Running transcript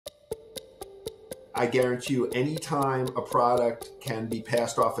I guarantee you, anytime a product can be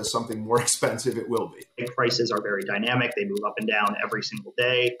passed off as something more expensive, it will be. Prices are very dynamic. They move up and down every single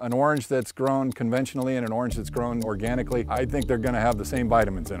day. An orange that's grown conventionally and an orange that's grown organically, I think they're going to have the same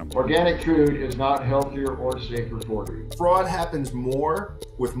vitamins in them. Organic food is not healthier or safer for you. Fraud happens more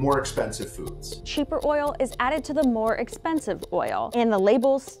with more expensive foods. Cheaper oil is added to the more expensive oil, and the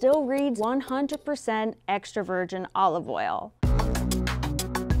label still reads 100% extra virgin olive oil.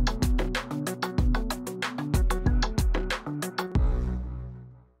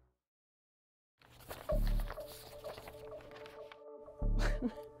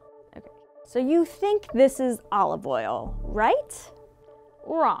 Okay. So you think this is olive oil, right?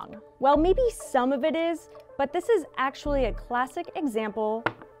 Wrong. Well, maybe some of it is, but this is actually a classic example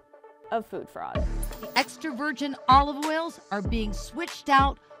of food fraud. The extra virgin olive oils are being switched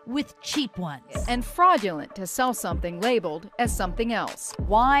out with cheap ones. And fraudulent to sell something labeled as something else.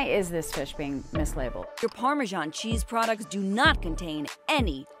 Why is this fish being mislabeled? Your Parmesan cheese products do not contain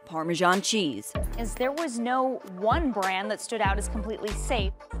any Parmesan cheese. As there was no one brand that stood out as completely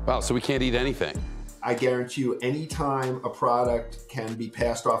safe. Wow, so we can't eat anything. I guarantee you, anytime a product can be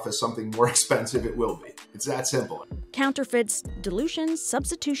passed off as something more expensive, it will be. It's that simple. Counterfeits, dilution,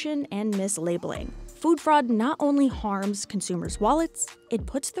 substitution, and mislabeling. Food fraud not only harms consumers' wallets, it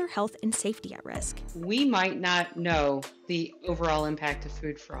puts their health and safety at risk. We might not know the overall impact of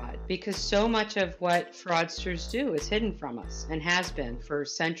food fraud because so much of what fraudsters do is hidden from us and has been for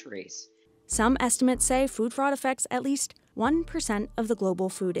centuries. Some estimates say food fraud affects at least 1% of the global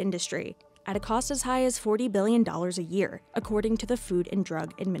food industry, at a cost as high as $40 billion a year, according to the Food and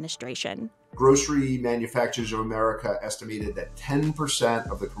Drug Administration. Grocery Manufacturers of America estimated that 10%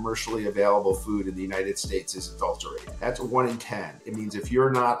 of the commercially available food in the United States is adulterated. That's 1 in 10. It means if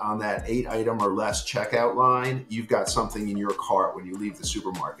you're not on that 8-item or less checkout line, you've got something in your cart when you leave the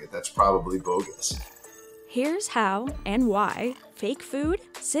supermarket that's probably bogus. Here's how and why fake food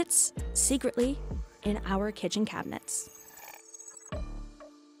sits secretly in our kitchen cabinets.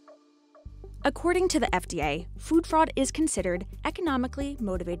 According to the FDA, food fraud is considered economically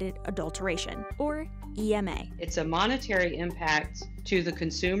motivated adulteration, or EMA. It's a monetary impact to the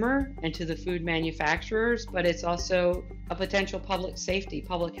consumer and to the food manufacturers, but it's also a potential public safety,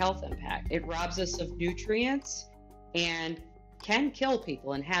 public health impact. It robs us of nutrients and can kill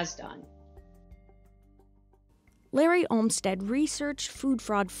people and has done. Larry Olmsted researched food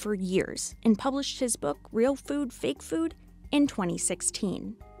fraud for years and published his book, Real Food, Fake Food, in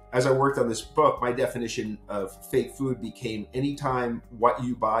 2016. As I worked on this book, my definition of fake food became anytime what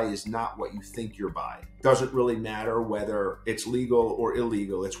you buy is not what you think you're buying. Doesn't really matter whether it's legal or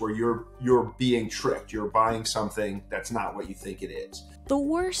illegal. It's where you're being tricked. You're buying something that's not what you think it is. The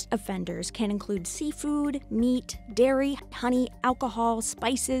worst offenders can include seafood, meat, dairy, honey, alcohol,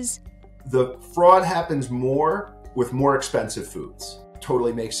 spices. The fraud happens more with more expensive foods.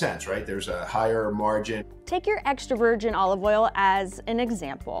 Totally makes sense, right? There's a higher margin. Take your extra virgin olive oil as an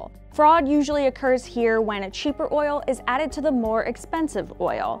example. Fraud usually occurs here when a cheaper oil is added to the more expensive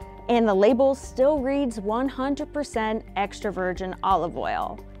oil, and the label still reads 100% extra virgin olive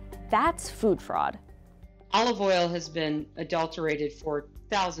oil. That's food fraud. Olive oil has been adulterated for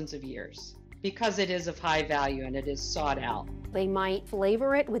thousands of years because it is of high value and it is sought out. They might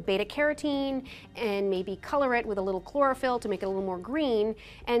flavor it with beta carotene and maybe color it with a little chlorophyll to make it a little more green.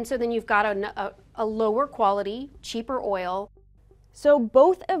 And so then you've got a lower quality, cheaper oil. So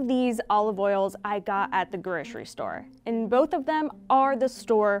both of these olive oils I got at the grocery store, and both of them are the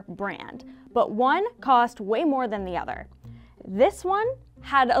store brand, but one cost way more than the other. This one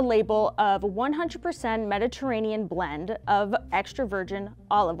had a label of 100% Mediterranean blend of extra virgin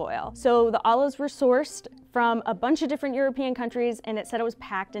olive oil. So the olives were sourced from a bunch of different European countries, and it said it was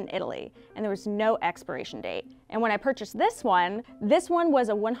packed in Italy, and there was no expiration date. And when I purchased this one was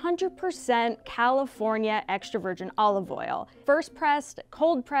a 100% California extra virgin olive oil. First pressed,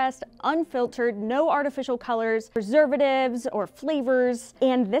 cold pressed, unfiltered, no artificial colors, preservatives, or flavors.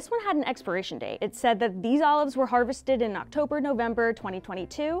 And this one had an expiration date. It said that these olives were harvested in October, November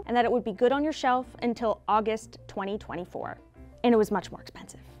 2022, and that it would be good on your shelf until August 2024. And it was much more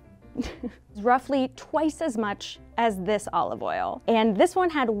expensive. Roughly twice as much as this olive oil. And this one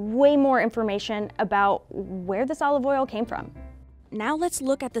had way more information about where this olive oil came from. Now let's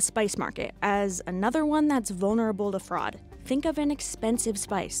look at the spice market as another one that's vulnerable to fraud. Think of an expensive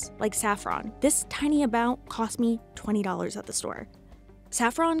spice, like saffron. This tiny amount cost me $20 at the store.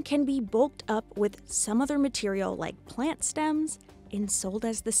 Saffron can be bulked up with some other material like plant stems and sold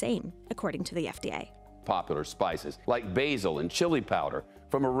as the same, according to the FDA. Popular spices like basil and chili powder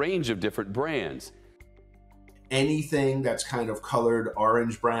from a range of different brands. Anything that's kind of colored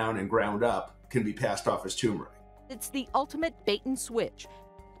orange, brown, and ground up can be passed off as turmeric. It's the ultimate bait and switch.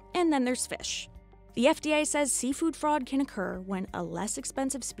 And then there's fish. The FDA says seafood fraud can occur when a less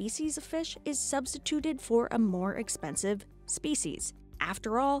expensive species of fish is substituted for a more expensive species.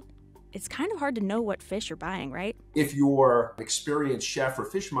 After all, it's kind of hard to know what fish you're buying, right? If you're an experienced chef or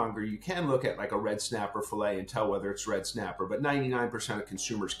fishmonger, you can look at like a red snapper fillet and tell whether it's red snapper, but 99% of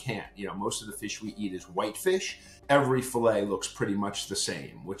consumers can't. You know, most of the fish we eat is white fish. Every fillet looks pretty much the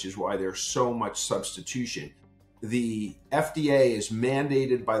same, which is why there's so much substitution. The FDA is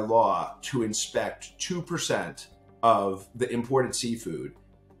mandated by law to inspect 2% of the imported seafood,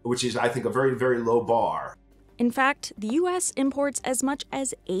 which is, I think, a very, very low bar. In fact, the U.S. imports as much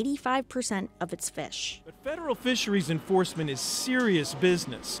as 85% of its fish. But federal fisheries enforcement is serious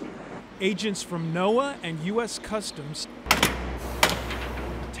business. Agents from NOAA and U.S. Customs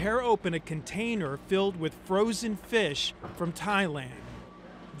tear open a container filled with frozen fish from Thailand.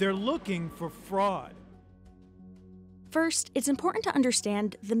 They're looking for fraud. First, it's important to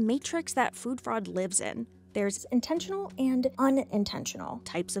understand the matrix that food fraud lives in. There's intentional and unintentional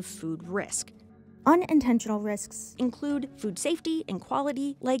types of food risk. Unintentional risks include food safety and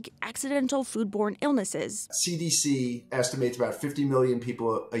quality, like accidental foodborne illnesses. CDC estimates about 50 million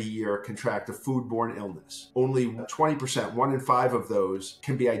people a year contract a foodborne illness. Only 20%, 1 in 5 of those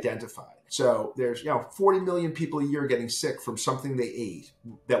can be identified. So there's 40 million people a year getting sick from something they ate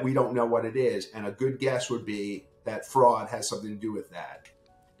that we don't know what it is, and a good guess would be that fraud has something to do with that.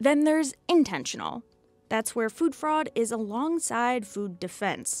 Then there's intentional. That's where food fraud is alongside food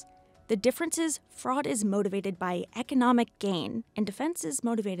defense. The difference is fraud is motivated by economic gain, and defense is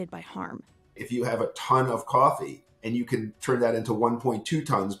motivated by harm. If you have a ton of coffee and you can turn that into 1.2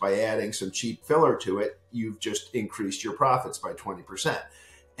 tons by adding some cheap filler to it, you've just increased your profits by 20%.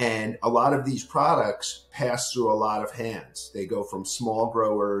 And a lot of these products pass through a lot of hands. They go from small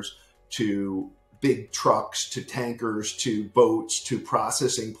growers to big trucks to tankers to boats to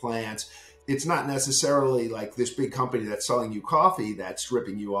processing plants. It's not necessarily like this big company that's selling you coffee that's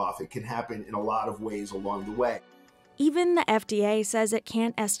ripping you off. It can happen in a lot of ways along the way. Even the FDA says it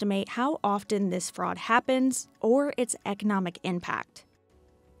can't estimate how often this fraud happens or its economic impact.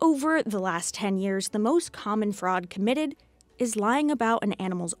 Over the last 10 years, the most common fraud committed is lying about an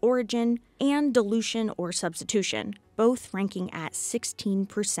animal's origin and dilution or substitution, both ranking at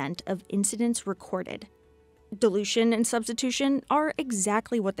 16% of incidents recorded. Dilution and substitution are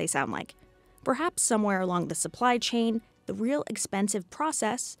exactly what they sound like. Perhaps somewhere along the supply chain, the real expensive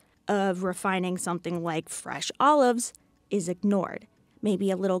process of refining something like fresh olives is ignored.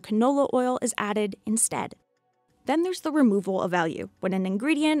 Maybe a little canola oil is added instead. Then there's the removal of value, when an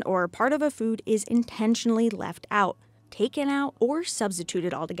ingredient or part of a food is intentionally left out, taken out, or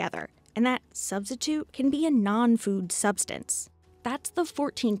substituted altogether. And that substitute can be a non-food substance. That's the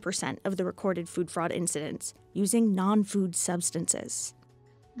 14% of the recorded food fraud incidents using non-food substances.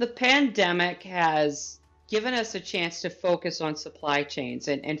 The pandemic has given us a chance to focus on supply chains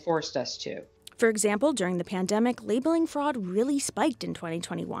and forced us to. For example, during the pandemic, labeling fraud really spiked in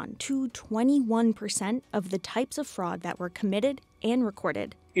 2021 to 21% of the types of fraud that were committed and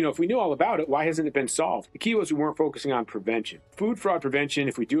recorded. You know, if we knew all about it, why hasn't it been solved? The key was we weren't focusing on prevention. Food fraud prevention,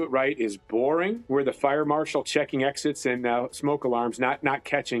 if we do it right, is boring. We're the fire marshal checking exits and smoke alarms, not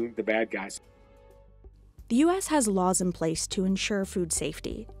catching the bad guys. The U.S. has laws in place to ensure food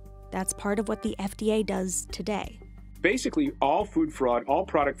safety. That's part of what the FDA does today. Basically, all food fraud, all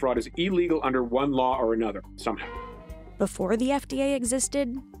product fraud is illegal under one law or another, somehow. Before the FDA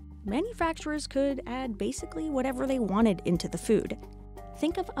existed, manufacturers could add basically whatever they wanted into the food.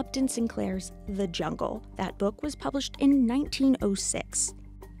 Think of Upton Sinclair's The Jungle. That book was published in 1906.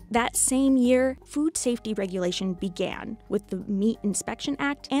 That same year, food safety regulation began with the Meat Inspection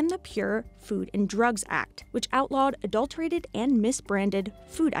Act and the Pure Food and Drugs Act, which outlawed adulterated and misbranded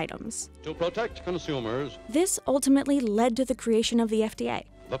food items. To protect consumers, this ultimately led to the creation of the FDA.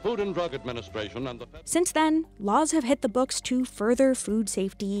 The Food and Drug Administration and the... Since then, laws have hit the books to further food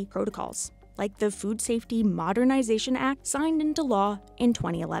safety protocols, like the Food Safety Modernization Act signed into law in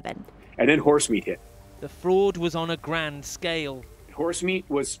 2011. And then horse meat hit. The fraud was on a grand scale. Horse meat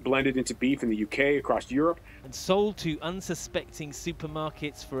was blended into beef in the UK, across Europe, and sold to unsuspecting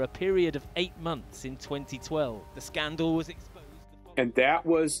supermarkets for a period of 8 months in 2012. The scandal was exposed. And that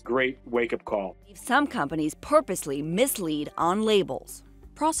was a great wake-up call. Some companies purposely mislead on labels.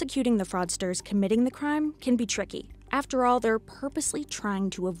 Prosecuting the fraudsters committing the crime can be tricky. After all, they're purposely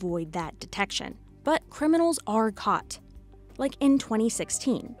trying to avoid that detection. But criminals are caught. Like in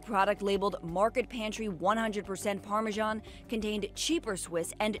 2016. The product labeled Market Pantry 100% Parmesan contained cheaper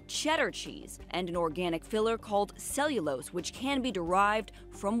Swiss and cheddar cheese and an organic filler called cellulose, which can be derived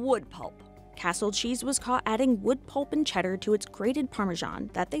from wood pulp. Castle Cheese was caught adding wood pulp and cheddar to its grated Parmesan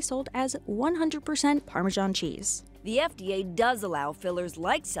that they sold as 100% Parmesan cheese. The FDA does allow fillers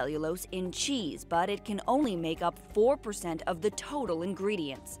like cellulose in cheese, but it can only make up 4% of the total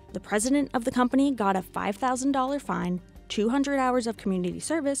ingredients. The president of the company got a $5,000 fine, 200 hours of community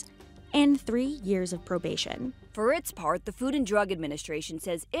service, and 3 years of probation. For its part, the Food and Drug Administration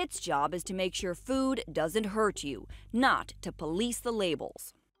says its job is to make sure food doesn't hurt you, not to police the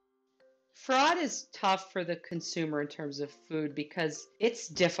labels. Fraud is tough for the consumer in terms of food because it's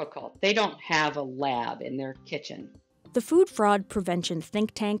difficult. They don't have a lab in their kitchen. The Food Fraud Prevention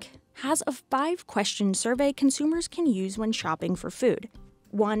Think Tank has a 5-question survey consumers can use when shopping for food.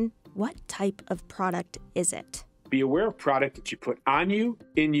 1. What type of product is it? Be aware of product that you put on you,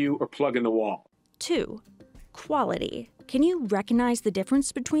 in you, or plug in the wall. 2. Quality. Can you recognize the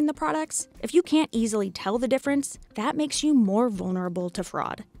difference between the products? If you can't easily tell the difference, that makes you more vulnerable to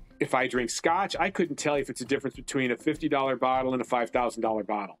fraud. If I drink scotch, I couldn't tell you if it's a difference between a $50 bottle and a $5,000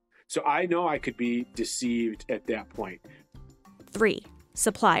 bottle. So I know I could be deceived at that point. 3.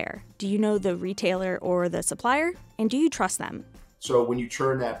 Supplier. Do you know the retailer or the supplier? And do you trust them? So when you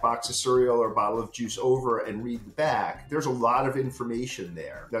turn that box of cereal or bottle of juice over and read the back, there's a lot of information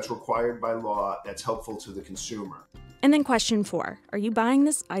there that's required by law that's helpful to the consumer. And then question 4. Are you buying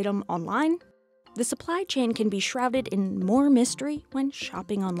this item online? The supply chain can be shrouded in more mystery when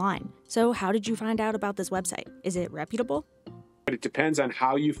shopping online. So how did you find out about this website? Is it reputable? But it depends on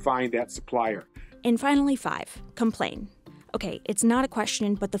how you find that supplier. And finally 5, complain. Okay, it's not a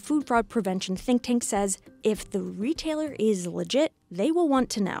question, but the Food Fraud Prevention Think Tank says if the retailer is legit, they will want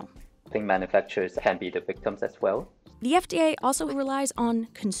to know. I think manufacturers can be the victims as well. The FDA also relies on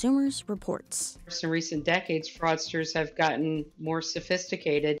consumers' reports. In recent decades, fraudsters have gotten more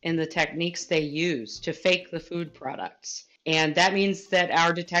sophisticated in the techniques they use to fake the food products. And that means that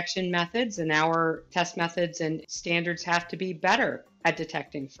our detection methods and our test methods and standards have to be better at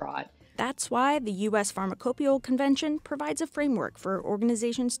detecting fraud. That's why the U.S. Pharmacopeal Convention provides a framework for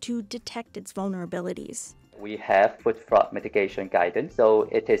organizations to detect its vulnerabilities. We have food fraud mitigation guidance, so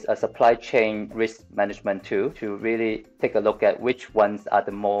it is a supply chain risk management tool to really take a look at which ones are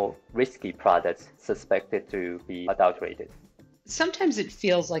the more risky products suspected to be adulterated. Sometimes it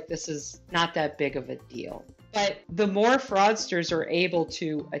feels like this is not that big of a deal, but the more fraudsters are able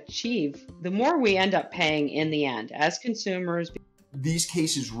to achieve, the more we end up paying in the end as consumers. These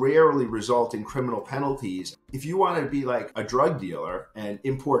cases rarely result in criminal penalties. If you want to be like a drug dealer and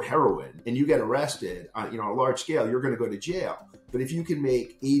import heroin and you get arrested on a large scale, you're going to go to jail. But if you can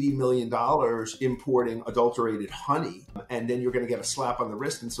make $80 million importing adulterated honey and then you're going to get a slap on the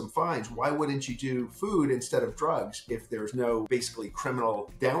wrist and some fines, why wouldn't you do food instead of drugs if there's no basically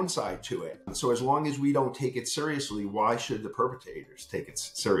criminal downside to it? So as long as we don't take it seriously, why should the perpetrators take it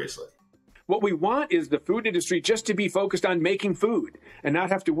seriously? What we want is the food industry just to be focused on making food and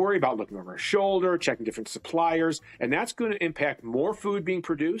not have to worry about looking over our shoulder, checking different suppliers. And that's going to impact more food being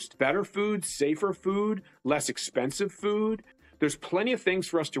produced, better food, safer food, less expensive food. There's plenty of things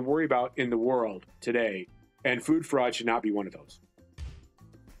for us to worry about in the world today, and food fraud should not be one of those.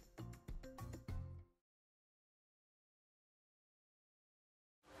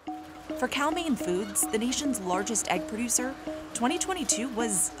 For Cal-Maine Foods, the nation's largest egg producer, 2022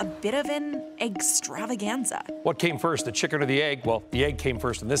 was a bit of an extravaganza. What came first, the chicken or the egg? Well, the egg came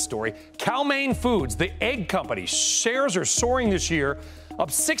first in this story. Cal-Maine Foods, the egg company, shares are soaring this year, up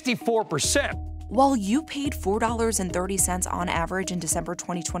 64%. While you paid $4.30 on average in December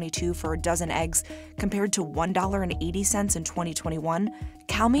 2022 for a dozen eggs, compared to $1.80 in 2021,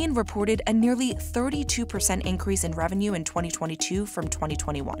 Cal-Maine reported a nearly 32% increase in revenue in 2022 from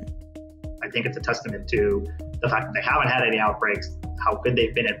 2021. I think it's a testament to the fact that they haven't had any outbreaks, how good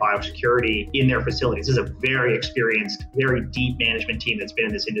they've been at biosecurity in their facilities. This is a very experienced, very deep management team that's been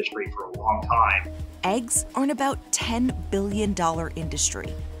in this industry for a long time. Eggs are an about $10 billion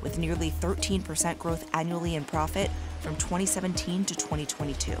industry, with nearly 13% growth annually in profit from 2017 to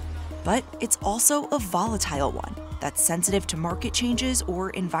 2022. But it's also a volatile one that's sensitive to market changes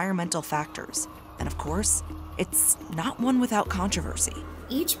or environmental factors. And of course, it's not one without controversy.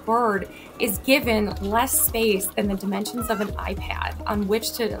 Each bird is given less space than the dimensions of an iPad on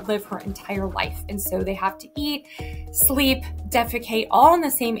which to live her entire life. And so they have to eat, sleep, defecate all in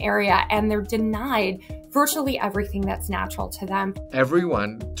the same area, and they're denied virtually everything that's natural to them.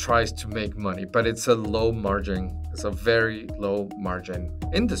 Everyone tries to make money, but it's a low margin, it's a very low margin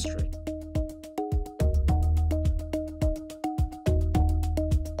industry.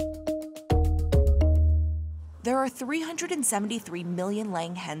 There are 373 million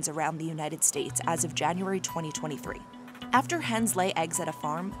laying hens around the United States as of January 2023. After hens lay eggs at a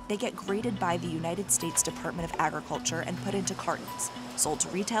farm, they get graded by the United States Department of Agriculture and put into cartons, sold to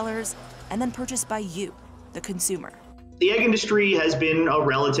retailers, and then purchased by you, the consumer. The egg industry has been a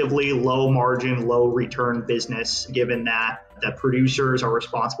relatively low margin, low return business, given that the producers are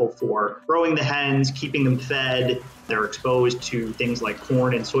responsible for growing the hens, keeping them fed. They're exposed to things like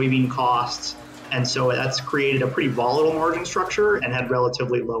corn and soybean costs. And so that's created a pretty volatile margin structure and had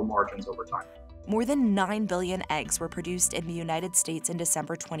relatively low margins over time. More than 9 billion eggs were produced in the United States in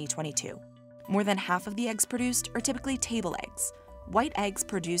December 2022. More than half of the eggs produced are typically table eggs, white eggs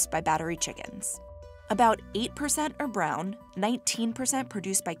produced by battery chickens. About 8% are brown, 19%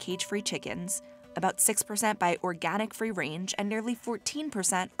 produced by cage-free chickens, about 6% by organic free-range, and nearly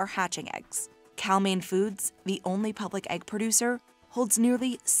 14% are hatching eggs. Cal-Maine Foods, the only public egg producer, holds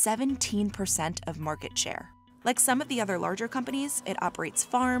nearly 17% of market share. Like some of the other larger companies, it operates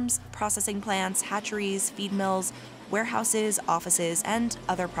farms, processing plants, hatcheries, feed mills, warehouses, offices, and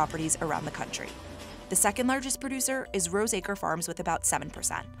other properties around the country. The second largest producer is Roseacre Farms with about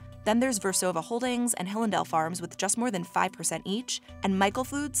 7%. Then there's Versova Holdings and Hillendale Farms with just more than 5% each, and Michael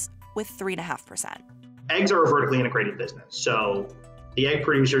Foods with 3.5%. Eggs are a vertically integrated business. So the egg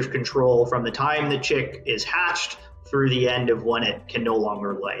producers control from the time the chick is hatched through the end of when it can no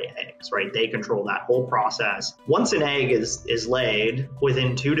longer lay eggs, right? They control that whole process. Once an egg is laid,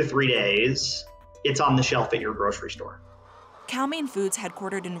 within 2 to 3 days, it's on the shelf at your grocery store. Cal-Maine Foods,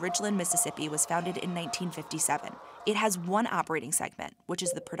 headquartered in Ridgeland, Mississippi, was founded in 1957. It has one operating segment, which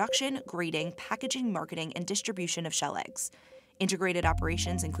is the production, grading, packaging, marketing, and distribution of shell eggs. Integrated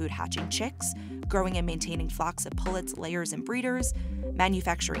operations include hatching chicks, growing and maintaining flocks of pullets, layers, and breeders,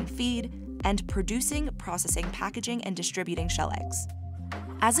 manufacturing feed, and producing, processing, packaging, and distributing shell eggs.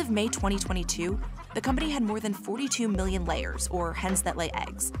 As of May 2022, the company had more than 42 million layers, or hens that lay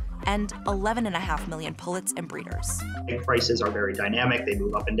eggs, and 11.5 million pullets and breeders. Egg prices are very dynamic. They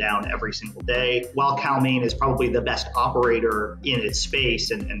move up and down every single day. While Cal-Maine is probably the best operator in its space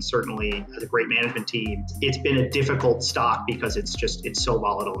and certainly has a great management team, it's been a difficult stock because it's so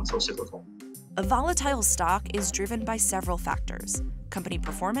volatile and so cyclical. A volatile stock is driven by several factors, company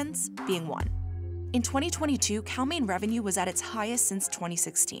performance being one. In 2022, Cal-Maine revenue was at its highest since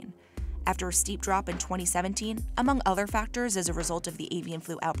 2016. After a steep drop in 2017, among other factors as a result of the avian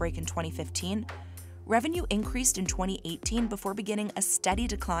flu outbreak in 2015, revenue increased in 2018 before beginning a steady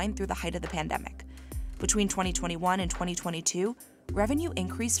decline through the height of the pandemic. Between 2021 and 2022, revenue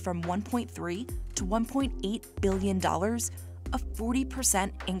increased from $1.3 to $1.8 billion, a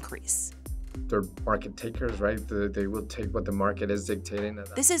 40% increase. They're market takers, right? They will take what the market is dictating.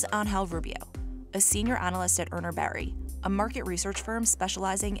 This is Angel Rubio, a senior analyst at Urner Barry, a market research firm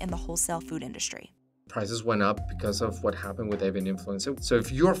specializing in the wholesale food industry. Prices went up because of what happened with avian influenza. So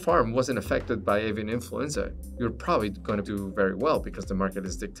if your farm wasn't affected by avian influenza, you're probably going to do very well because the market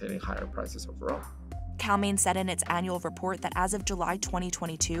is dictating higher prices overall. Cal-Maine said in its annual report that as of July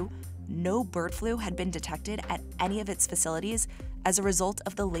 2022, no bird flu had been detected at any of its facilities as a result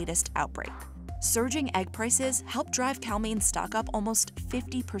of the latest outbreak. Surging egg prices helped drive Cal-Maine's stock up almost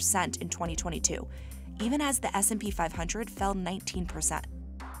 50% in 2022, even as the S&P 500 fell 19%.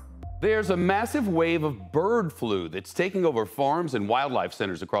 There's a massive wave of bird flu that's taking over farms and wildlife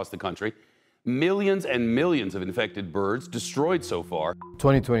centers across the country. Millions and millions of infected birds destroyed so far.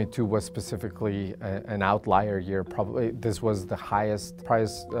 2022 was specifically an outlier year. Probably this was the highest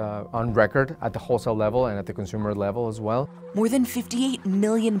price on record at the wholesale level and at the consumer level as well. More than 58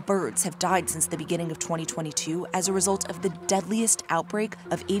 million birds have died since the beginning of 2022 as a result of the deadliest outbreak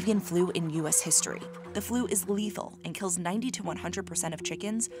of avian flu in U.S. history. The flu is lethal and kills 90 to 100% of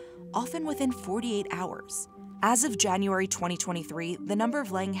chickens, often within 48 hours. As of January 2023, the number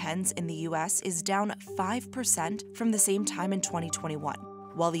of laying hens in the U.S. is down 5% from the same time in 2021.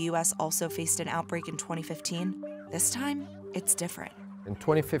 While the U.S. also faced an outbreak in 2015, this time it's different. In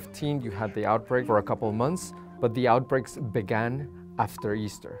 2015, you had the outbreak for a couple of months, but the outbreaks began after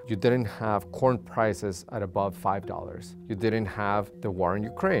Easter. You didn't have corn prices at above $5. You didn't have the war in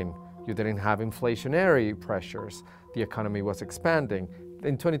Ukraine. You didn't have inflationary pressures. The economy was expanding.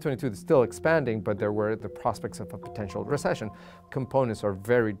 In 2022, it's still expanding, but there were the prospects of a potential recession. Components are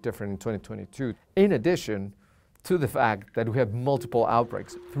very different in 2022. In addition to the fact that we have multiple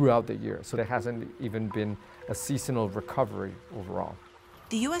outbreaks throughout the year, so there hasn't even been a seasonal recovery overall.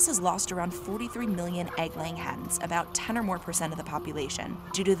 The U.S. has lost around 43 million egg-laying hens, about 10 or more % of the population,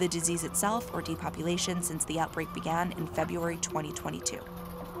 due to the disease itself or depopulation since the outbreak began in February 2022.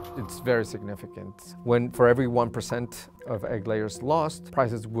 It's very significant. When for every 1% of egg layers lost,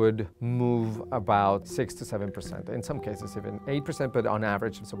 prices would move about 6 to 7%. In some cases, even 8%, but on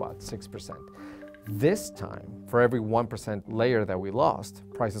average, it's about 6%. This time, for every 1% layer that we lost,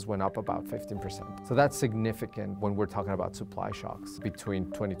 prices went up about 15%. So that's significant when we're talking about supply shocks between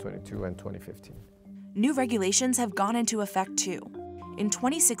 2022 and 2015. New regulations have gone into effect too. In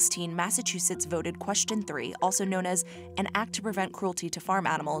 2016, Massachusetts voted Question 3, also known as an Act to Prevent Cruelty to Farm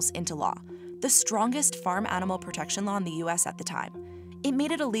Animals, into law, the strongest farm animal protection law in the U.S. at the time. It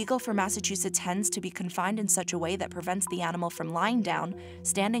made it illegal for Massachusetts hens to be confined in such a way that prevents the animal from lying down,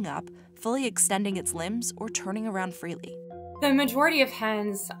 standing up, fully extending its limbs, or turning around freely. The majority of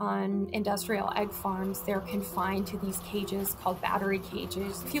hens on industrial egg farms, they're confined to these cages called battery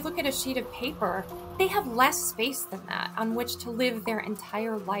cages. If you look at a sheet of paper, they have less space than that on which to live their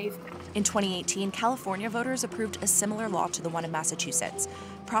entire life. In 2018, California voters approved a similar law to the one in Massachusetts,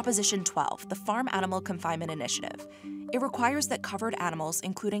 Proposition 12, the Farm Animal Confinement Initiative. It requires that covered animals,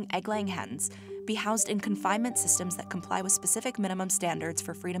 including egg-laying hens, be housed in confinement systems that comply with specific minimum standards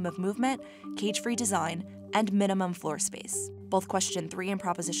for freedom of movement, cage-free design, and minimum floor space. Both Question 3 and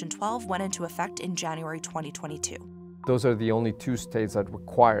Proposition 12 went into effect in January 2022. Those are the only 2 states that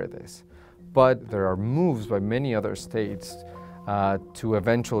require this. But there are moves by many other states to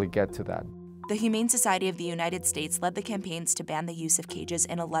eventually get to that. The Humane Society of the United States led the campaigns to ban the use of cages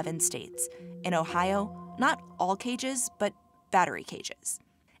in 11 states. In Ohio, not all cages, but battery cages.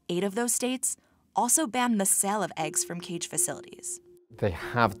 8 of those states also banned the sale of eggs from cage facilities. They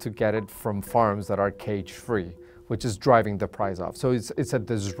have to get it from farms that are cage-free, which is driving the price up. So it's a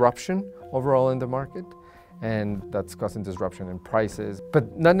disruption overall in the market, and that's causing disruption in prices,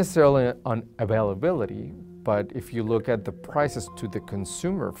 but not necessarily on availability. But if you look at the prices to the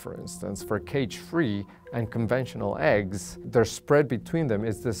consumer, for instance, for cage-free and conventional eggs, their spread between them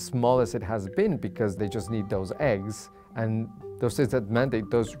is the smallest it has been because they just need those eggs, and those states that mandate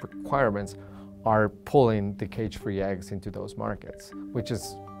those requirements are pulling the cage-free eggs into those markets, which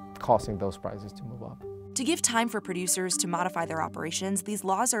is causing those prices to move up. To give time for producers to modify their operations, these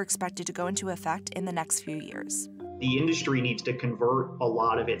laws are expected to go into effect in the next few years. The industry needs to convert a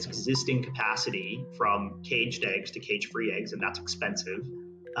lot of its existing capacity from caged eggs to cage-free eggs, and that's expensive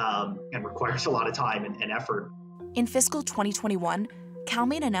and requires a lot of time and effort. In fiscal 2021,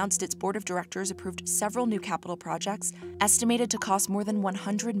 Cal-Maine announced its board of directors approved several new capital projects estimated to cost more than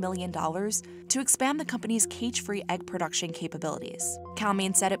 $100 million to expand the company's cage-free egg production capabilities.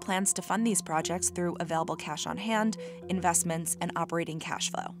 Cal-Maine said it plans to fund these projects through available cash on hand, investments, and operating cash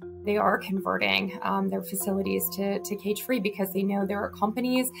flow. They are converting their facilities to cage-free because they know there are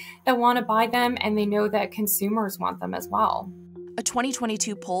companies that want to buy them, and they know that consumers want them as well. A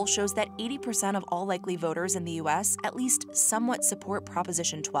 2022 poll shows that 80% of all likely voters in the U.S. at least somewhat support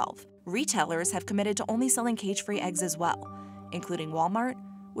Proposition 12. Retailers have committed to only selling cage-free eggs as well, including Walmart,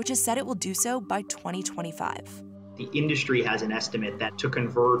 which has said it will do so by 2025. The industry has an estimate that to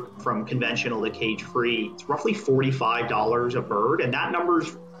convert from conventional to cage-free, it's roughly $45 a bird, and that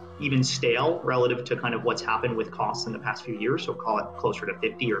number's even stale relative to kind of what's happened with costs in the past few years, so call it closer to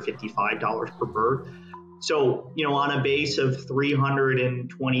 $50 or $55 per bird. So, on a base of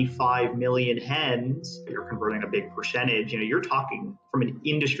 325 million hens, you're converting a big percentage. You're talking from an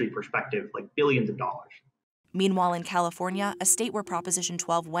industry perspective, like billions of dollars. Meanwhile, in California, a state where Proposition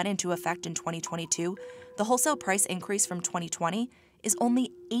 12 went into effect in 2022, the wholesale price increase from 2020 is only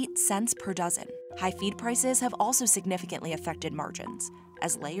 8 cents per dozen. High feed prices have also significantly affected margins,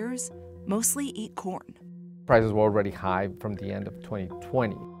 as layers mostly eat corn. Prices were already high from the end of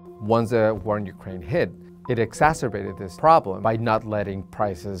 2020. Once the war in Ukraine hit, it exacerbated this problem by not letting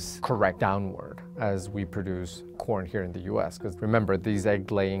prices correct downward as we produce corn here in the U.S. Because remember, these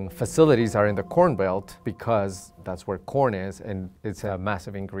egg-laying facilities are in the Corn Belt because that's where corn is, and it's a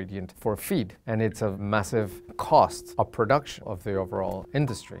massive ingredient for feed. And it's a massive cost of production of the overall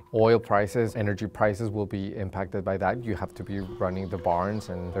industry. Oil prices, energy prices will be impacted by that. You have to be running the barns,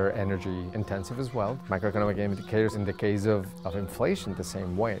 and they're energy intensive as well. Macroeconomic indicators in the case of inflation the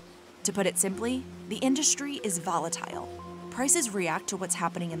same way. To put it simply, the industry is volatile. Prices react to what's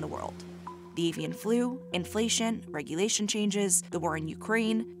happening in the world. The avian flu, inflation, regulation changes, the war in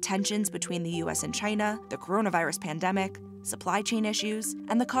Ukraine, tensions between the US and China, the coronavirus pandemic, supply chain issues,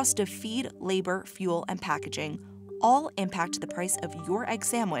 and the cost of feed, labor, fuel, and packaging all impact the price of your egg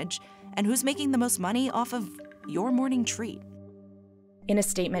sandwich and who's making the most money off of your morning treat. In a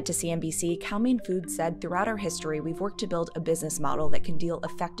statement to CNBC, Cal-Maine Foods said, "Throughout our history, we've worked to build a business model that can deal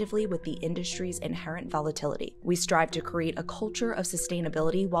effectively with the industry's inherent volatility. We strive to create a culture of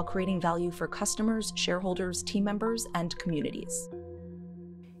sustainability while creating value for customers, shareholders, team members, and communities."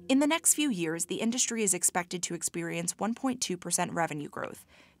 In the next few years, the industry is expected to experience 1.2% revenue growth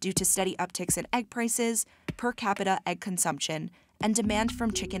due to steady upticks in egg prices, per capita egg consumption, and demand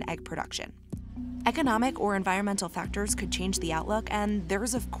from chicken egg production. Economic or environmental factors could change the outlook, and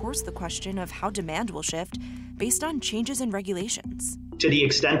there's of course the question of how demand will shift based on changes in regulations. To the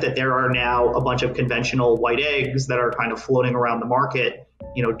extent that there are now a bunch of conventional white eggs that are kind of floating around the market,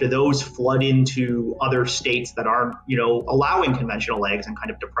 do those flood into other states that aren't, allowing conventional eggs and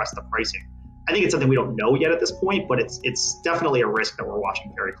kind of depress the pricing? I think it's something we don't know yet at this point, but it's definitely a risk that we're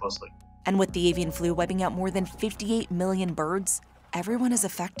watching very closely. And with the avian flu wiping out more than 58 million birds, everyone is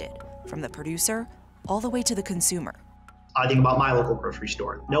affected, from the producer all the way to the consumer. I think about my local grocery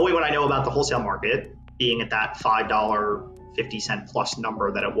store. Knowing what I know about the wholesale market, being at that $5.50 plus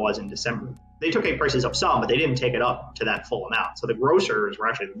number that it was in December, they took egg prices up some, but they didn't take it up to that full amount. So the grocers were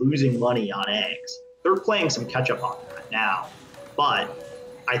actually losing money on eggs. They're playing some catch up on that now. But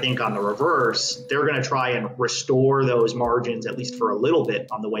I think on the reverse, they're going to try and restore those margins, at least for a little bit,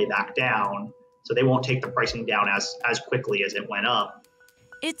 on the way back down. So they won't take the pricing down as quickly as it went up.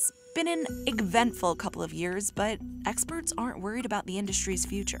 It's been an eventful couple of years, but experts aren't worried about the industry's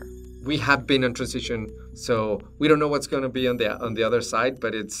future. We have been in transition, so we don't know what's going to be on the other side,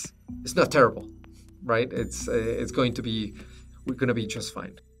 but it's not terrible, right? We're going to be just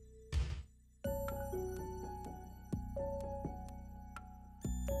fine.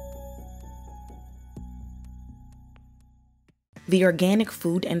 The organic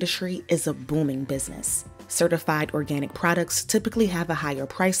food industry is a booming business. Certified organic products typically have a higher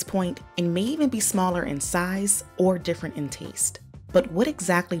price point and may even be smaller in size or different in taste. But what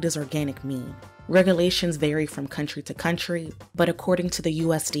exactly does organic mean? Regulations vary from country to country, but according to the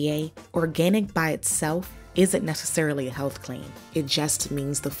USDA, organic by itself isn't necessarily a health claim. It just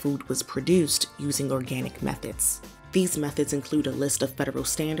means the food was produced using organic methods. These methods include a list of federal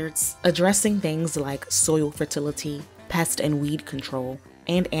standards addressing things like soil fertility, pest and weed control,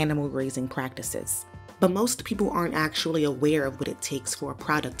 and animal raising practices. But most people aren't actually aware of what it takes for a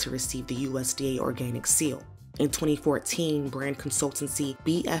product to receive the USDA organic seal. In 2014, brand consultancy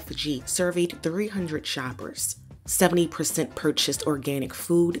BFG surveyed 300 shoppers. 70% purchased organic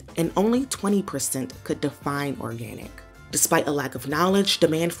food, and only 20% could define organic. Despite a lack of knowledge,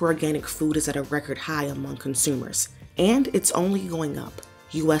 demand for organic food is at a record high among consumers, and it's only going up.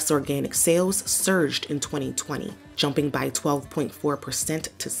 U.S. organic sales surged in 2020, jumping by 12.4%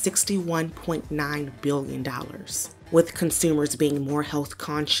 to $61.9 billion. With consumers being more health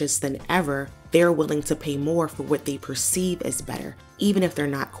conscious than ever, they're willing to pay more for what they perceive as better, even if they're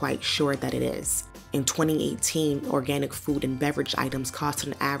not quite sure that it is. In 2018, organic food and beverage items cost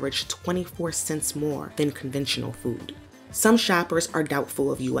an average 24 cents more than conventional food. Some shoppers are doubtful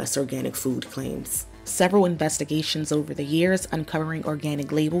of U.S. organic food claims. Several investigations over the years uncovering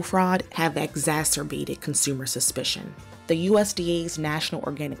organic label fraud have exacerbated consumer suspicion. The USDA's National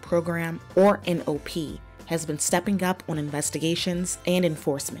Organic Program, or NOP, has been stepping up on investigations and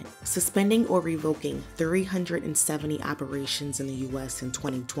enforcement, suspending or revoking 370 operations in the U.S. in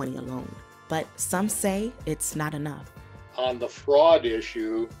 2020 alone. But some say it's not enough. On the fraud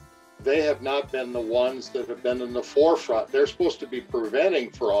issue, they have not been the ones that have been in the forefront. They're supposed to be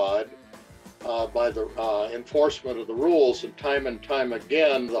preventing fraud by the enforcement of the rules, and time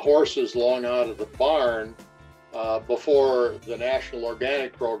again, the horse is long out of the barn before the National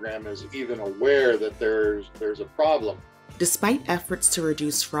Organic Program is even aware that there's a problem. Despite efforts to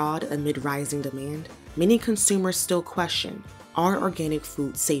reduce fraud amid rising demand, many consumers still question, are organic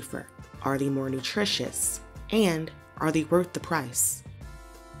foods safer? Are they more nutritious? And are they worth the price?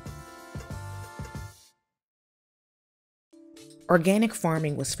 Organic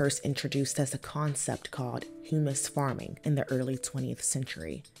farming was first introduced as a concept called humus farming in the early 20th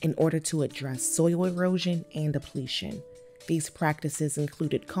century in order to address soil erosion and depletion. These practices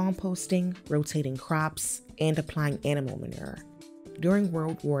included composting, rotating crops, and applying animal manure. During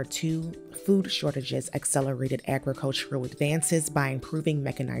World War II, food shortages accelerated agricultural advances by improving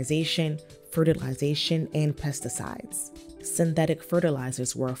mechanization, fertilization, and pesticides. Synthetic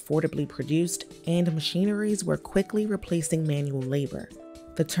fertilizers were affordably produced, and machineries were quickly replacing manual labor.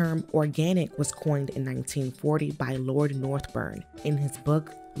 The term organic was coined in 1940 by Lord Northburn in his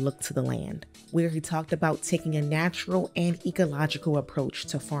book Look to the Land, where he talked about taking a natural and ecological approach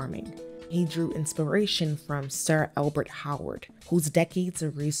to farming. He drew inspiration from Sir Albert Howard, whose decades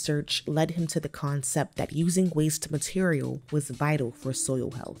of research led him to the concept that using waste material was vital for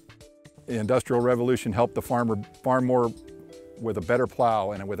soil health. The Industrial Revolution helped the farmer farm more with a better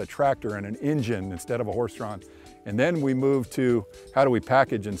plow and with a tractor and an engine instead of a horse-drawn. And then we moved to how do we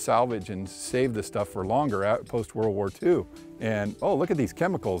package and salvage and save the stuff for longer post-World War II. And oh, look at these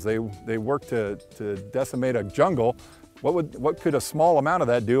chemicals. They work to decimate a jungle. What could a small amount of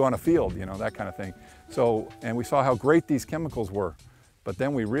that do on a field, you know, that kind of thing. So, and we saw how great these chemicals were But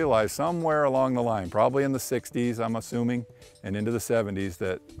then we realized somewhere along the line, probably in the 60s, I'm assuming, and into the 70s,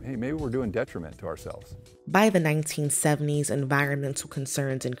 that, hey, maybe we're doing detriment to ourselves. By the 1970s, environmental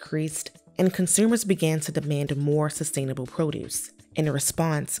concerns increased, and consumers began to demand more sustainable produce. In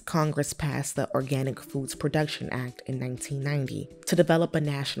response, Congress passed the Organic Foods Production Act in 1990 to develop a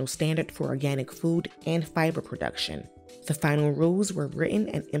national standard for organic food and fiber production. The final rules were written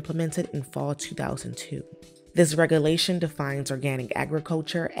and implemented in fall 2002. This regulation defines organic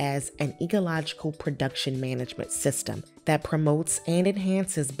agriculture as an ecological production management system that promotes and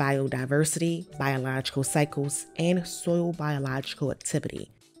enhances biodiversity, biological cycles, and soil biological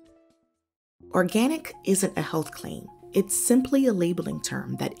activity. Organic isn't a health claim. It's simply a labeling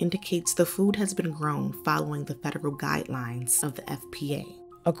term that indicates the food has been grown following the federal guidelines of the FPA.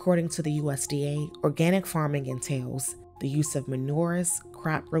 According to the USDA, organic farming entails the use of manures,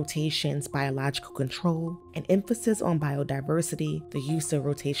 crop rotations, biological control, an emphasis on biodiversity, the use of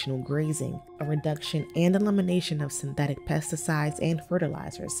rotational grazing, a reduction and elimination of synthetic pesticides and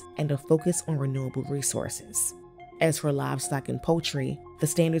fertilizers, and a focus on renewable resources. As for livestock and poultry, the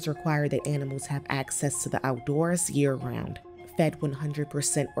standards require that animals have access to the outdoors year-round, fed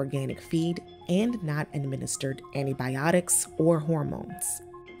 100% organic feed, and not administered antibiotics or hormones.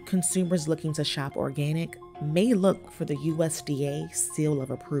 Consumers looking to shop organic may look for the USDA seal of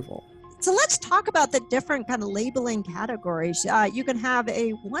approval. So let's talk about the different kind of labeling categories. You can have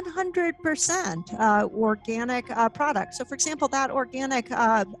a 100% organic product. So for example, that organic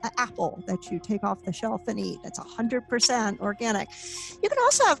apple that you take off the shelf and eat, that's 100% organic. You can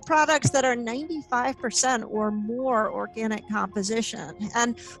also have products that are 95% or more organic composition.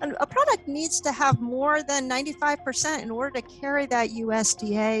 And a product needs to have more than 95% in order to carry that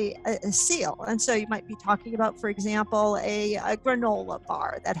USDA seal. And so you might be talking about, for example, a granola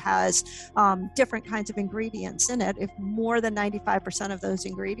bar that has different kinds of ingredients in it. If more than 95% of those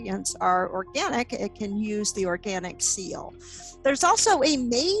ingredients are organic, it can use the organic seal. There's also a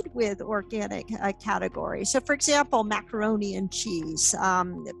made with organic category. So for example, macaroni and cheese.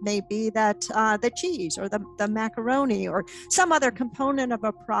 It may be that the cheese or the macaroni or some other component of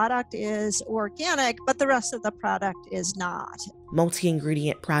a product is organic, but the rest of the product is not.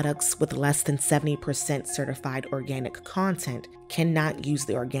 Multi-ingredient products with less than 70% certified organic content cannot use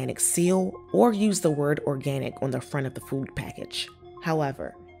the organic seal or use the word organic on the front of the food package.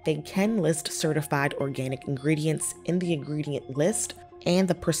 However, they can list certified organic ingredients in the ingredient list and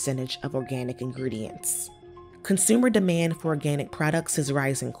the percentage of organic ingredients. Consumer demand for organic products is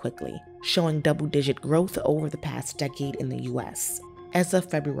rising quickly, showing double-digit growth over the past decade in the U.S. As of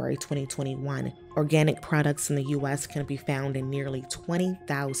February 2021, organic products in the U.S. can be found in nearly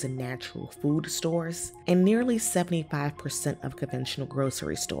 20,000 natural food stores and nearly 75% of conventional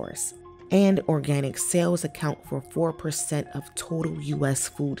grocery stores. And organic sales account for 4% of total U.S.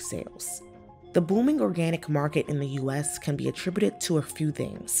 food sales. The booming organic market in the U.S. can be attributed to a few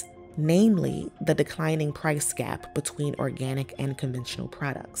things, namely the declining price gap between organic and conventional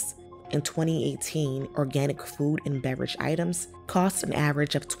products. In 2018, organic food and beverage items cost an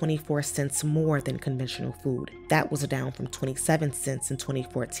average of 24 cents more than conventional food. That was down from 27 cents in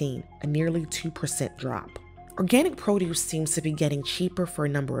 2014, a nearly 2% drop. Organic produce seems to be getting cheaper for a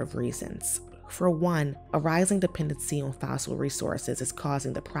number of reasons. For one, a rising dependency on fossil resources is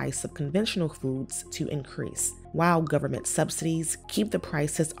causing the price of conventional foods to increase, while government subsidies keep the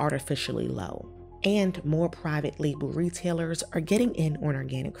prices artificially low. And more private label retailers are getting in on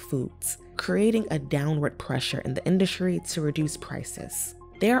organic foods, creating a downward pressure in the industry to reduce prices.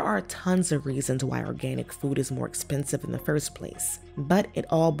 There are tons of reasons why organic food is more expensive in the first place, but it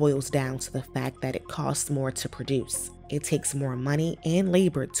all boils down to the fact that it costs more to produce. It takes more money and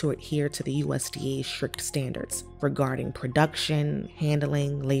labor to adhere to the USDA's strict standards regarding production,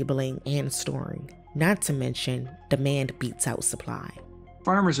 handling, labeling, and storing. Not to mention, demand beats out supply.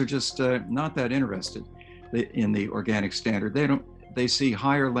 Farmers are just not that interested in the organic standard. They see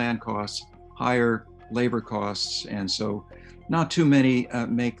higher land costs, higher labor costs, and so not too many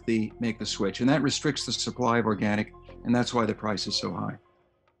make the switch, and that restricts the supply of organic, and that's why the price is so high.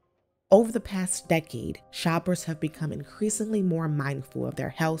 Over the past decade, shoppers have become increasingly more mindful of their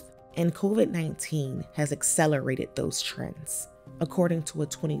health, and COVID-19 has accelerated those trends. According to a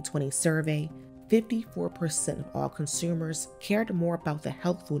 2020 survey, 54% of all consumers cared more about the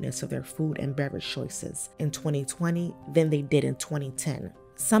healthfulness of their food and beverage choices in 2020 than they did in 2010.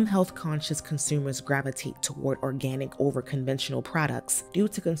 Some health-conscious consumers gravitate toward organic over conventional products due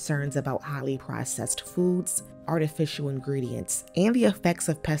to concerns about highly processed foods, artificial ingredients, and the effects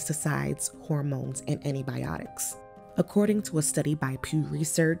of pesticides, hormones, and antibiotics. According to a study by Pew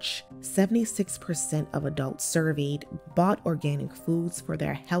Research, 76% of adults surveyed bought organic foods for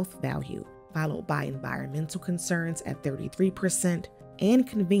their health value, followed by environmental concerns at 33% and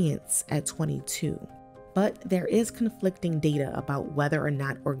convenience at 22%. But there is conflicting data about whether or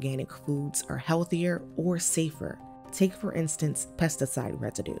not organic foods are healthier or safer. Take, for instance, pesticide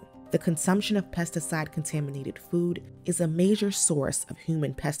residue. The consumption of pesticide-contaminated food is a major source of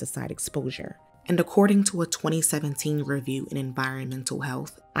human pesticide exposure. And according to a 2017 review in environmental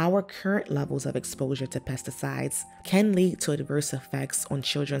health, our current levels of exposure to pesticides can lead to adverse effects on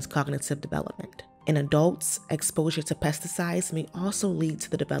children's cognitive development. In adults, exposure to pesticides may also lead to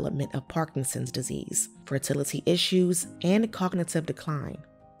the development of Parkinson's disease, fertility issues, and cognitive decline.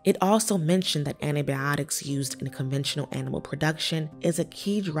 It also mentioned that antibiotics used in conventional animal production is a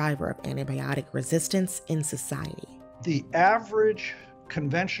key driver of antibiotic resistance in society. The average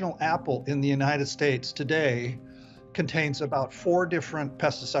conventional apple in the United States today contains about 4 different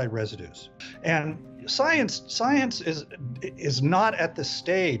pesticide residues. And science is not at the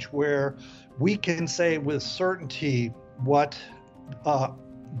stage where we can say with certainty what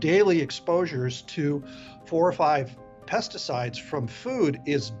daily exposures to 4 or 5 pesticides from food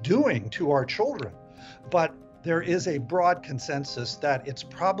is doing to our children. But there is a broad consensus that it's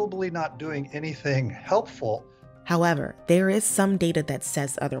probably not doing anything helpful. However, there is some data that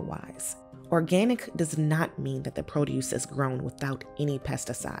says otherwise. Organic does not mean that the produce is grown without any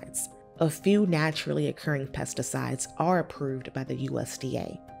pesticides. A few naturally occurring pesticides are approved by the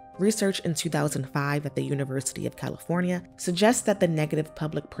USDA. Research in 2005 at the University of California suggests that the negative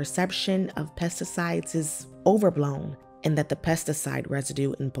public perception of pesticides is overblown and that the pesticide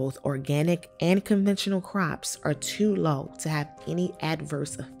residue in both organic and conventional crops are too low to have any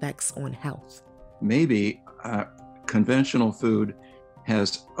adverse effects on health. Maybe conventional food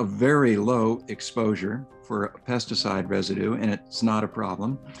has a very low exposure for a pesticide residue and it's not a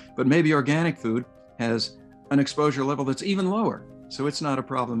problem, but maybe organic food has an exposure level that's even lower, so it's not a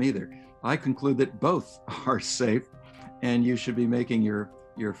problem either. I conclude that both are safe and you should be making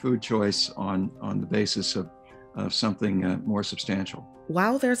your food choice on the basis of something more substantial.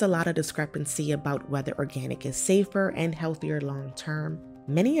 While there's a lot of discrepancy about whether organic is safer and healthier long term,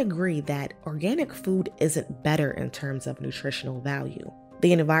 many agree that organic food isn't better in terms of nutritional value.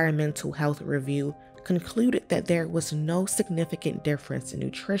 The Environmental Health Review concluded that there was no significant difference in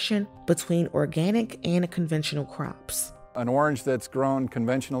nutrition between organic and conventional crops. An orange that's grown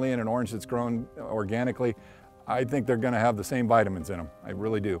conventionally and an orange that's grown organically, I think they're going to have the same vitamins in them. I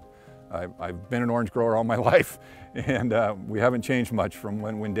really do. I've been an orange grower all my life, and we haven't changed much from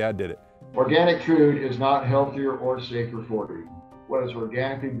when Dad did it. Organic food is not healthier or safer for you. Whether it's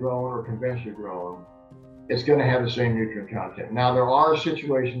organically grown or conventionally grown, it's going to have the same nutrient content. Now, there are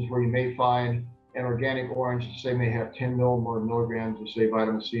situations where you may find an organic orange, say, may have 10 more milligrams of, say,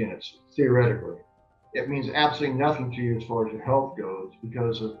 vitamin C in it, theoretically. It means absolutely nothing to you as far as your health goes,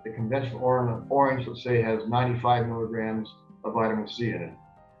 because the conventional orange, let's say, has 95 milligrams of vitamin C in it.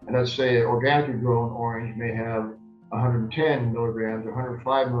 And let's say an organically grown orange may have 110 milligrams or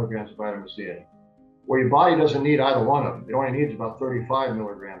 105 milligrams of vitamin C in it. Well, your body doesn't need either one of them. It only needs about 35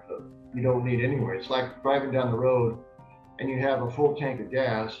 milligrams of it. You don't need anyway. It's like driving down the road and you have a full tank of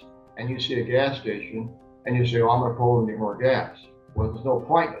gas and you see a gas station and you say, oh, I'm going to pull and get more gas. Well, there's no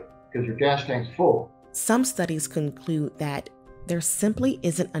point because your gas tank's full. Some studies conclude that there simply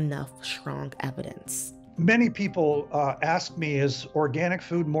isn't enough strong evidence. Many people ask me, is organic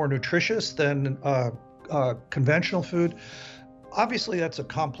food more nutritious than conventional food? Obviously, that's a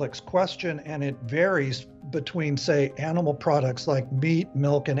complex question, and it varies between, say, animal products like meat,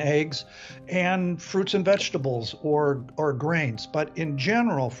 milk, and eggs, and fruits and vegetables or grains. But in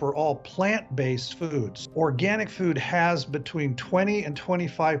general, for all plant-based foods, organic food has between 20 and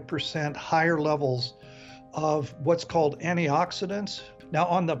 25% higher levels of what's called antioxidants. Now,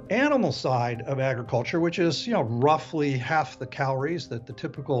 on the animal side of agriculture, which is, roughly half the calories that the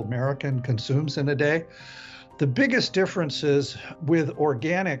typical American consumes in a day, the biggest differences with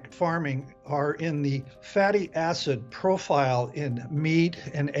organic farming are in the fatty acid profile in meat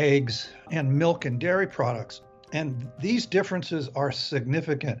and eggs and milk and dairy products. And these differences are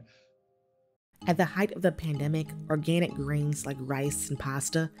significant. At the height of the pandemic, organic grains like rice and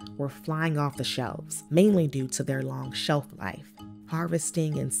pasta were flying off the shelves, mainly due to their long shelf life.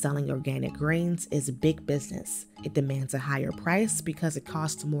 Harvesting and selling organic grains is big business. It demands a higher price because it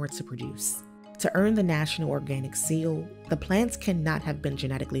costs more to produce. To earn the National Organic Seal, the plants cannot have been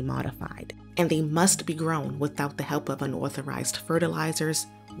genetically modified, and they must be grown without the help of unauthorized fertilizers,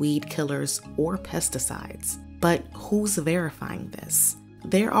 weed killers, or pesticides. But who's verifying this?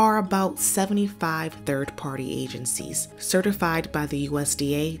 There are about 75 third-party agencies certified by the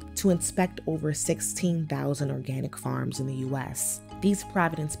USDA to inspect over 16,000 organic farms in the U.S. These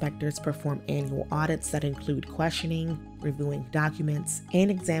private inspectors perform annual audits that include questioning, reviewing documents,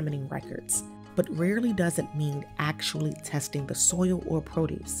 and examining records, but rarely does it mean actually testing the soil or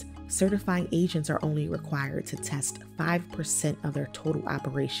produce. Certifying agents are only required to test 5% of their total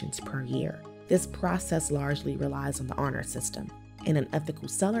operations per year. This process largely relies on the honor system, and an ethical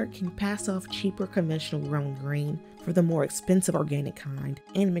seller can pass off cheaper conventional grown grain for the more expensive organic kind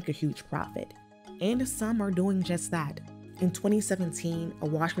and make a huge profit. And some are doing just that. In 2017, a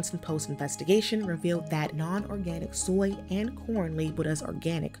Washington Post investigation revealed that non-organic soy and corn labeled as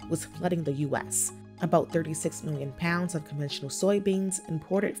organic was flooding the U.S. About 36 million pounds of conventional soybeans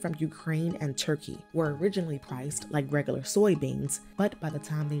imported from Ukraine and Turkey were originally priced like regular soybeans, but by the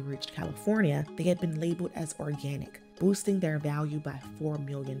time they reached California, they had been labeled as organic, boosting their value by $4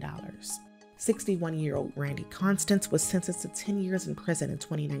 million. 61-year-old Randy Constance was sentenced to 10 years in prison in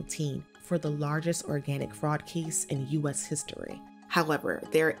 2019 for the largest organic fraud case in U.S. history. However,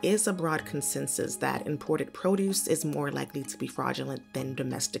 there is a broad consensus that imported produce is more likely to be fraudulent than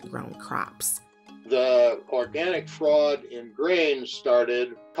domestic-grown crops. The organic fraud in grain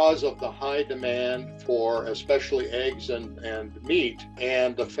started because of the high demand for especially eggs and meat,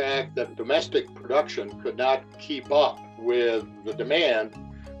 and the fact that domestic production could not keep up with the demand.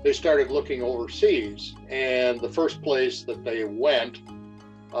 They started looking overseas, and the first place that they went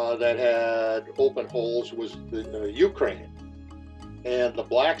that had open holes was the Ukraine. And the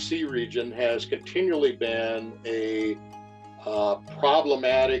Black Sea region has continually been a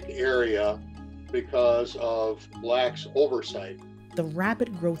problematic area because of blacks' oversight. The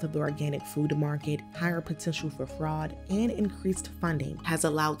rapid growth of the organic food market, higher potential for fraud, and increased funding has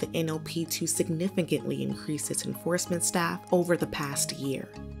allowed the NOP to significantly increase its enforcement staff over the past year.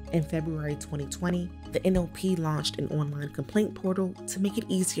 In February 2020, the NOP launched an online complaint portal to make it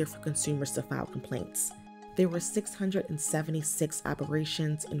easier for consumers to file complaints. There were 676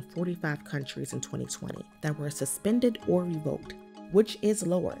 operations in 45 countries in 2020 that were suspended or revoked, which is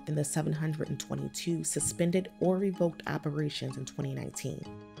lower than the 722 suspended or revoked operations in 2019.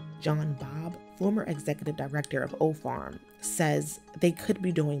 John Bobb, former executive director of OFARM, says they could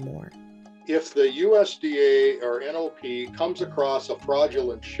be doing more. If the USDA or NOP comes across a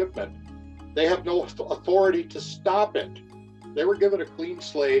fraudulent shipment, they have no authority to stop it. They were given a clean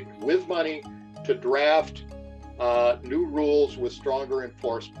slate with money to draft new rules with stronger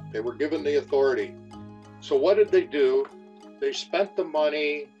enforcement. They were given the authority. So what did they do? They spent the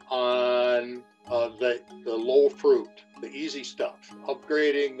money on the low fruit, the easy stuff,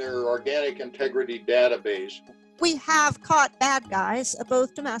 upgrading their organic integrity database. We have caught bad guys,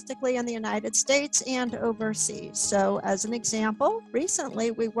 both domestically in the United States and overseas. So as an example,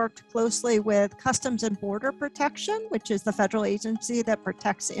 recently we worked closely with Customs and Border Protection, which is the federal agency that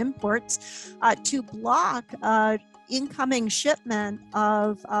protects imports, to block incoming shipment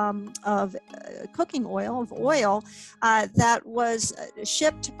of cooking oil, that was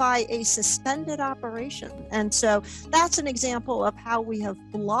shipped by a suspended operation. And so that's an example of how we have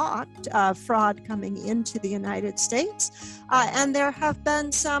blocked fraud coming into the United States. And there have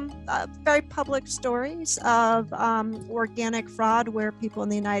been some very public stories of organic fraud where people in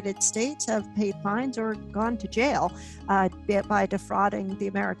the United States have paid fines or gone to jail by defrauding the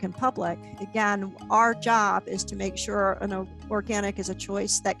American public. Again, our job is to make sure an organic is a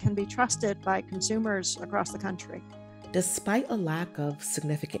choice that can be trusted by consumers across the country. Despite a lack of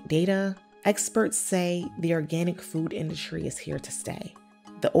significant data, experts say the organic food industry is here to stay.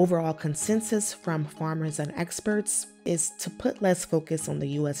 The overall consensus from farmers and experts is to put less focus on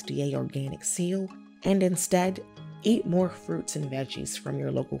the USDA organic seal and instead eat more fruits and veggies from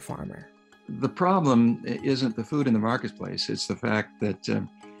your local farmer. The problem isn't the food in the marketplace. It's the fact that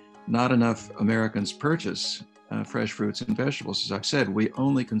not enough Americans purchase fresh fruits and vegetables. As I've said, we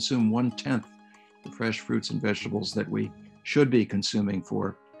only consume 1/10 the fresh fruits and vegetables that we should be consuming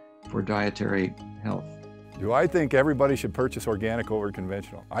for dietary health. Do I think everybody should purchase organic over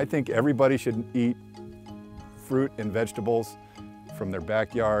conventional? I think everybody should eat fruit and vegetables from their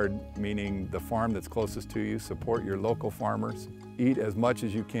backyard, meaning the farm that's closest to you. Support your local farmers. Eat as much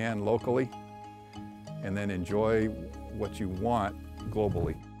as you can locally, and then enjoy what you want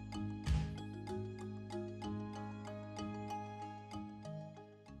globally.